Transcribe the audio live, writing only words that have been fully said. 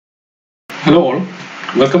Hello all,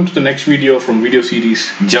 welcome to the next video from video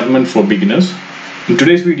series German for Beginners. In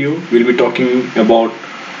today's video, we'll be talking about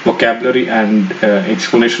vocabulary and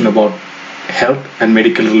explanation about health and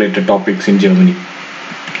medical related topics in Germany.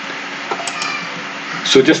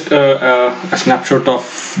 So just a snapshot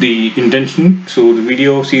of the intention. So the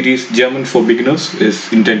video series German for Beginners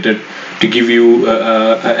is intended to give you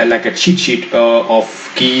like a cheat sheet of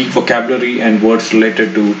key vocabulary and words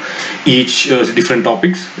related to each different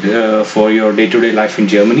topics for your day-to-day life in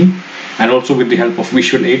Germany, and also with the help of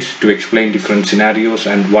visual aids to explain different scenarios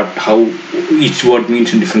and how each word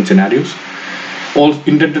means in different scenarios. All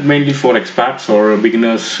intended mainly for expats or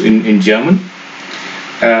beginners in German.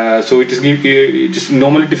 So it is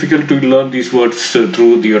normally difficult to learn these words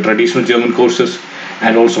through the traditional German courses,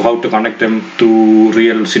 and also how to connect them to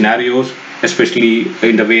real scenarios, especially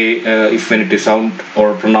in the way if when it is sound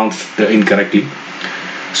or pronounced incorrectly.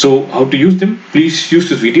 So how to use them? Please use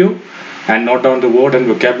this video and note down the word and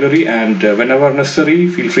vocabulary, and whenever necessary,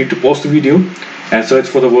 feel free to pause the video and search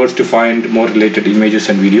for the words to find more related images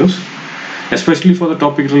and videos. Especially for the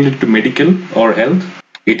topic related to medical or health,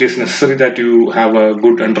 it is necessary that you have a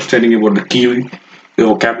good understanding about the key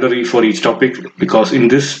vocabulary for each topic, because in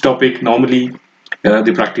this topic normally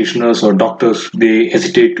the practitioners or doctors, they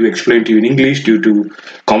hesitate to explain to you in English due to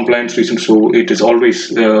compliance reasons. So it is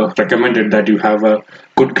always recommended that you have a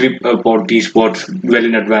good grip about these words well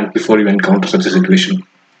in advance before you encounter such a situation.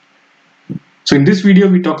 So in this video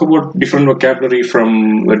we talk about different vocabulary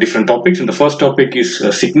from different topics, and the first topic is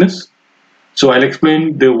sickness. So I'll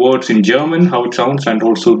explain the words in German, how it sounds, and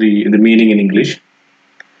also the meaning in English.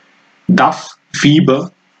 Das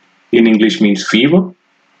Fieber in English means fever.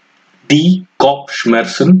 Die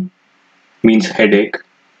Kopfschmerzen means headache.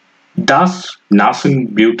 Das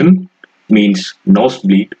Nasenbluten means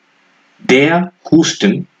nosebleed. Der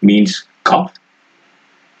Husten means cough.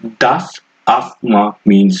 Das Asthma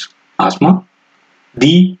means asthma.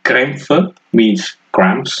 Die Krämpfe means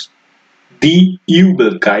cramps. Die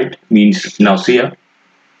Übelkeit means nausea.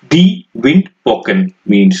 Die Windpocken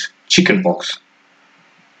means chickenpox.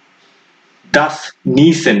 Das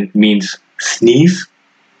Niesen means sneeze.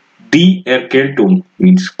 Die Erkältung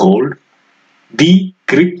means cold. Die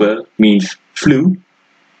Grippe means flu.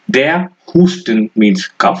 Der Husten means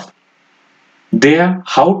cough. Der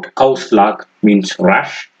Hautausschlag means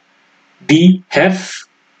rash. Die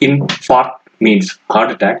Herzinfarkt means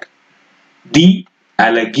heart attack. Die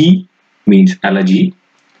Allergie means allergy.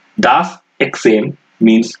 Das Ekzem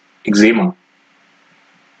means eczema.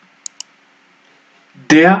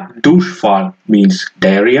 Der Durchfall means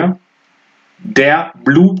diarrhea. Der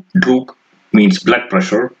Blutdruck means blood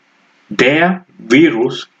pressure. Der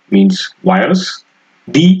Virus means virus.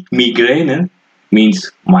 Die Migräne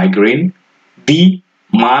means migraine. Die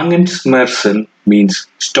Magenschmerzen means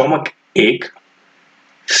stomach ache.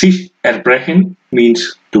 Sich erbrechen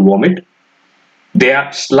means to vomit.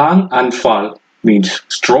 Der Schlaganfall means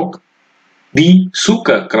stroke. Die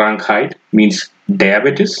Zuckerkrankheit means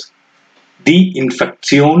diabetes. Die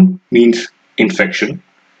Infektion means infection.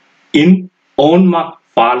 In Ohnmacht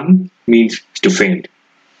fallen means to faint.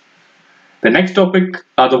 The next topic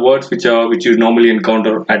are the words which you normally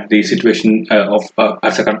encounter at the situation at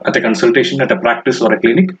a consultation, at a practice or a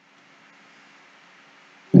clinic.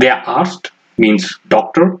 Der Arzt means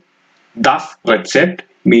doctor. Das Rezept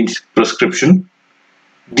means prescription.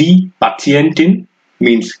 Die Patientin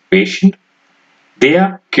means patient.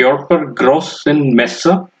 Der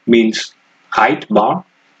Körpergrößenmesser means height bar.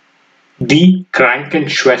 Die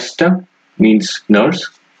Krankenschwester means nurse.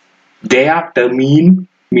 Der Termin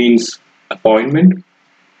means appointment.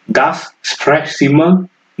 Das Sprechzimmer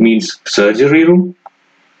means surgery room.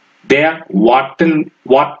 Der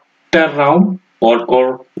Warteraum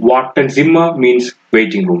or Wartezimmer means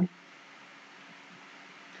waiting room.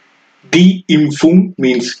 Die Impfung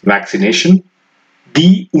means vaccination.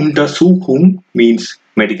 Die Untersuchung means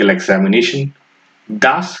medical examination.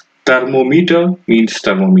 Das Thermometer means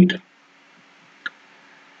thermometer.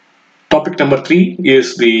 Topic number 3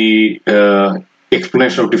 is the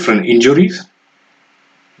explanation of different injuries.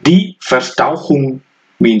 Die Verstauchung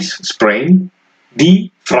means sprain.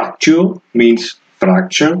 Die Fraktur means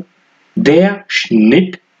fracture. Der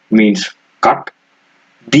Schnitt means cut.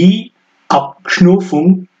 Die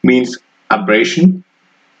Abschnupfung means abrasion.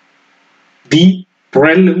 Die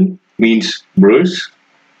Prellung means bruise.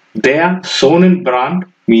 Der Sonnenbrand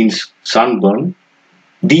means sunburn.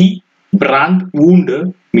 Die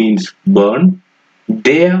Brandwunde means burn.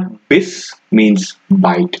 Der Biss means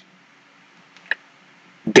bite.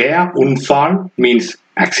 Der Unfall means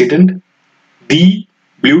accident. Die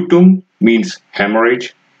Blutung means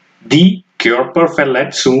hemorrhage. Die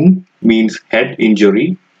Körperverletzung means head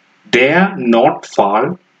injury. Der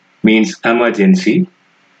Notfall means emergency.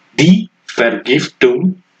 Die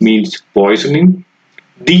Vergiftung means poisoning.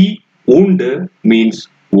 Die Wunde means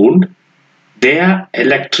wound. Der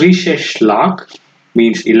elektrische Schlag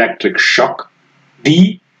means electric shock.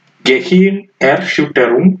 Die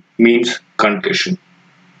Gehirnerschütterung means concussion.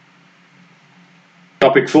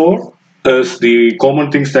 Topic 4 is the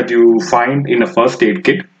common things that you find in a first aid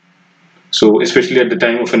kit. So especially at the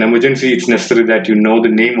time of an emergency, it's necessary that you know the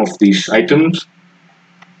name of these items.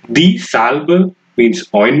 Die Salbe means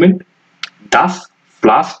ointment. Das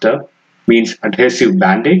Pflaster means adhesive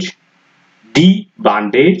bandage. Die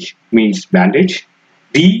Bandage means bandage.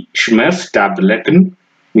 Die Schmerztabletten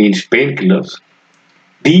means painkillers.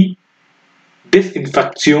 Die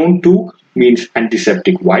Desinfektionstuch means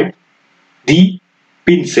antiseptic wipe. Die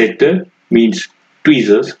Pinzette means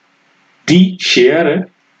tweezers. Die Schere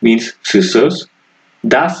means scissors.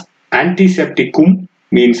 Das Antiseptikum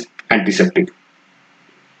means antiseptic.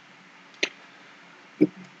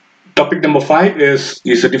 Topic number 5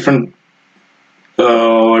 is a different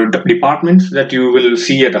departments that you will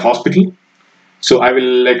see at a hospital. So I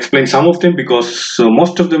will explain some of them because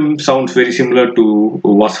most of them sounds very similar to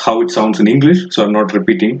how it sounds in English. So I'm not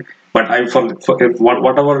repeating. But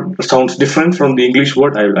whatever sounds different from the English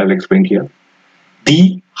word, I'll explain here.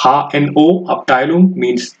 Die HNO Abteilung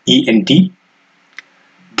means ENT.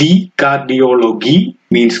 Die Kardiologie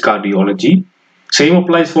means cardiology. Same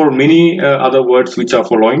applies for many other words which are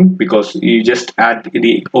following, because you just add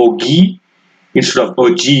the OG instead of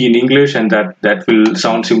OG in English, and that will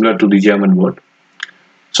sound similar to the German word.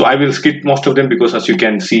 So I will skip most of them because, as you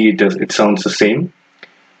can see, it sounds the same.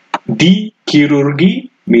 Die Chirurgie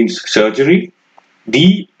means surgery.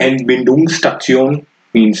 Die Entbindungsstation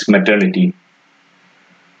means maternity.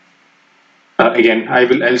 Again,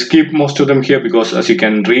 I'll skip most of them here because, as you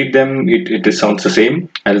can read them, it sounds the same.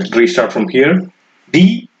 I'll restart from here.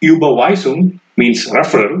 Die Überweisung means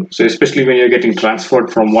referral. So especially when you're getting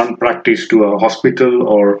transferred from one practice to a hospital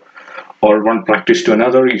or one practice to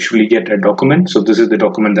another, you usually get a document. So this is the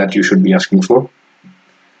document that you should be asking for.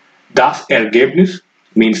 Das Ergebnis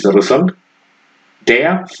means the result.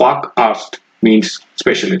 Der Facharzt means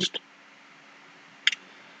specialist.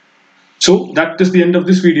 So that is the end of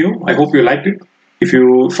this video. I hope you liked it. If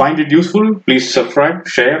you find it useful, please subscribe,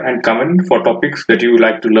 share, and comment for topics that you would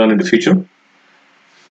like to learn in the future.